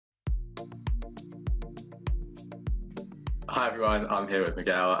Hi everyone, I'm here with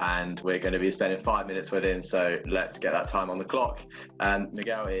Miguel and we're going to be spending 5 minutes with him, so let's get that time on the clock.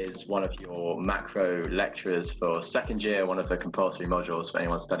 Miguel is one of your macro lecturers for second year, one of the compulsory modules for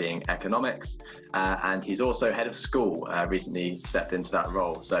anyone studying economics, and he's also head of school, recently stepped into that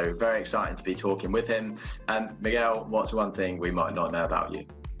role, so very exciting to be talking with him. Miguel, what's one thing we might not know about you?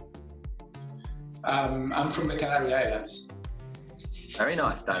 I'm from the Canary Islands. Very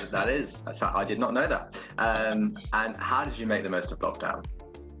nice. I did not know that. And how did you make the most of lockdown?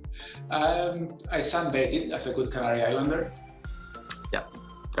 I sunbathing as a good Canary Islander. Yeah,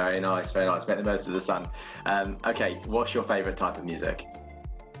 very nice, very nice. Make the most of the sun. Okay, what's your favourite type of music?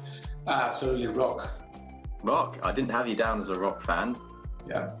 Absolutely rock. Rock? I didn't have you down as a rock fan.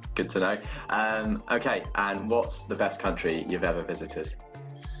 Yeah. Good to know. Okay, and what's the best country you've ever visited?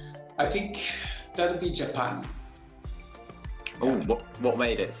 I think that would be Japan. Oh, what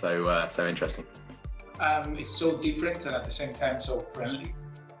made it so interesting? It's so different and at the same time so friendly,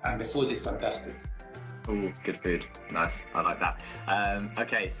 and the food is fantastic. Oh, good food. Nice. I like that.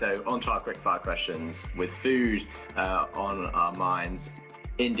 Okay, so on to our quick-fire questions. With food on our minds,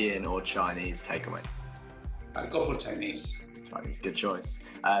 Indian or Chinese takeaway? I'll go for Chinese. Chinese, good choice.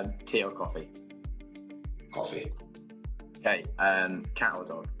 Tea or coffee? Coffee. Okay, cat or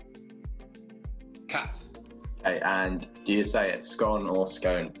dog? Cat. Okay, and do you say it's scone or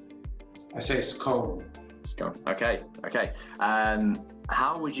scone? I say scone. Scone. Okay.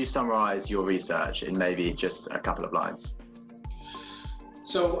 How would you summarize your research in maybe just a couple of lines?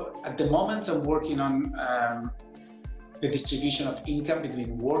 So at the moment I'm working on the distribution of income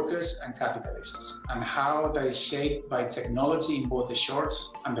between workers and capitalists and how that is shaped by technology in both the short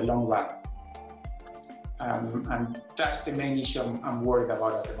and the long run. And that's the main issue I'm worried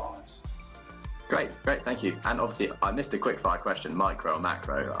about at the moment. Great, thank you. And obviously, I missed a quick fire question, micro or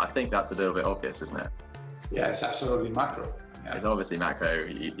macro. I think that's a little bit obvious, isn't it? Yeah, it's absolutely macro. Yeah. It's obviously macro.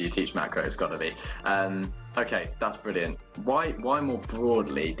 You teach macro, it's got to be. Okay, that's brilliant. Why more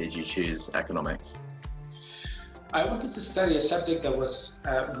broadly did you choose economics? I wanted to study a subject that was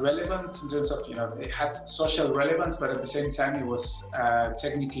relevant in terms of, it had social relevance, but at the same time it was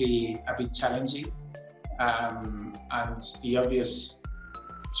technically a bit challenging. And the obvious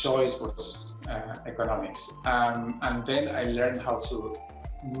choice was economics, and then I learned how to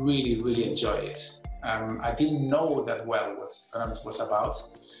really enjoy it. I didn't know that well what economics was about,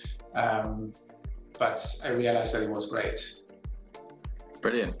 but I realized that it was great.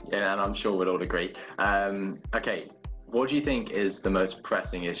 Brilliant. Yeah, and I'm sure we'll all agree. Okay, what do you think is the most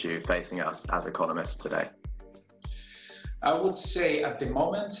pressing issue facing us as economists today? I would say at the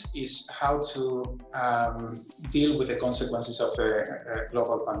moment is how to deal with the consequences of the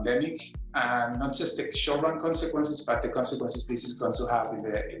global pandemic, and not just the short-run consequences, but the consequences this is going to have in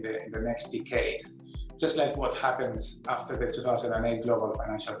the next decade, just like what happened after the 2008 global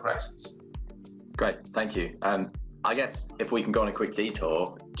financial crisis. Great, thank you. I guess if we can go on a quick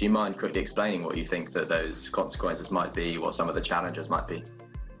detour, do you mind quickly explaining what you think that those consequences might be, what some of the challenges might be?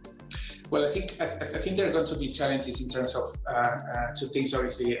 Well, I think there are going to be challenges in terms of two things.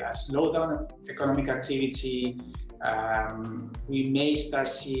 Obviously, a slowdown of economic activity. We may start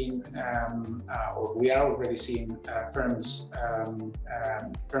seeing, or we are already seeing, firm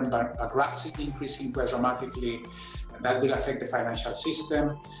bankruptcy increasing quite dramatically. That will affect the financial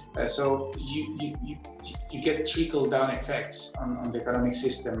system. So you get trickle-down effects on the economic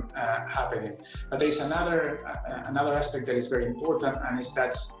system happening. But there is another aspect that is very important, and is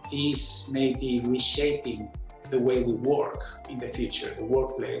that this may be reshaping the way we work in the future, the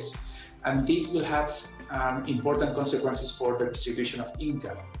workplace. And this will have important consequences for the distribution of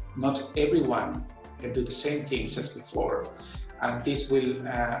income. Not everyone can do the same things as before. And this will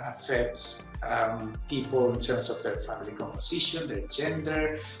affect people in terms of their family composition, their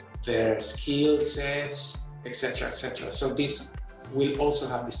gender, their skill sets, etc., etc. So this will also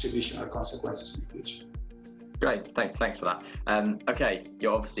have distributional consequences in the future. Great, thanks for that. Okay,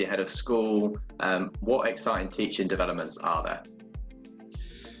 you're obviously head of school. What exciting teaching developments are there?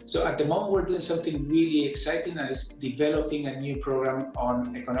 So at the moment we're doing something really exciting, and it's developing a new program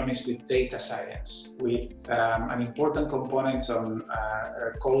on economics with data science, with an important component on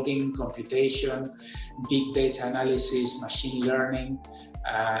coding, computation, big data analysis, machine learning.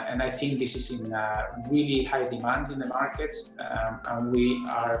 And I think this is in really high demand in the market, and we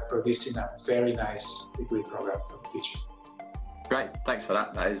are producing a very nice degree program for the future. Great, thanks for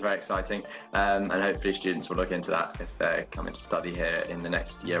that. That is very exciting. And hopefully students will look into that if they're coming to study here in the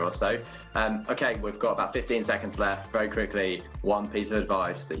next year or so. Okay, we've got about 15 seconds left. Very quickly, one piece of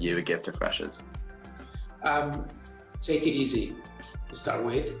advice that you would give to freshers. Take it easy to start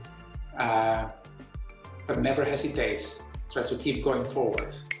with, but never hesitate try to keep going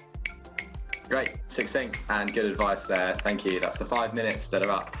forward. Great, succinct and good advice there. Thank you. That's the 5 minutes that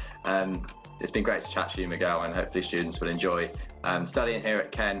are up. It's been great to chat to you, Miguel, and hopefully students will enjoy studying here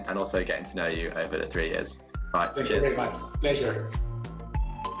at Kent and also getting to know you over the 3 years. Right, Thank you very much. Pleasure.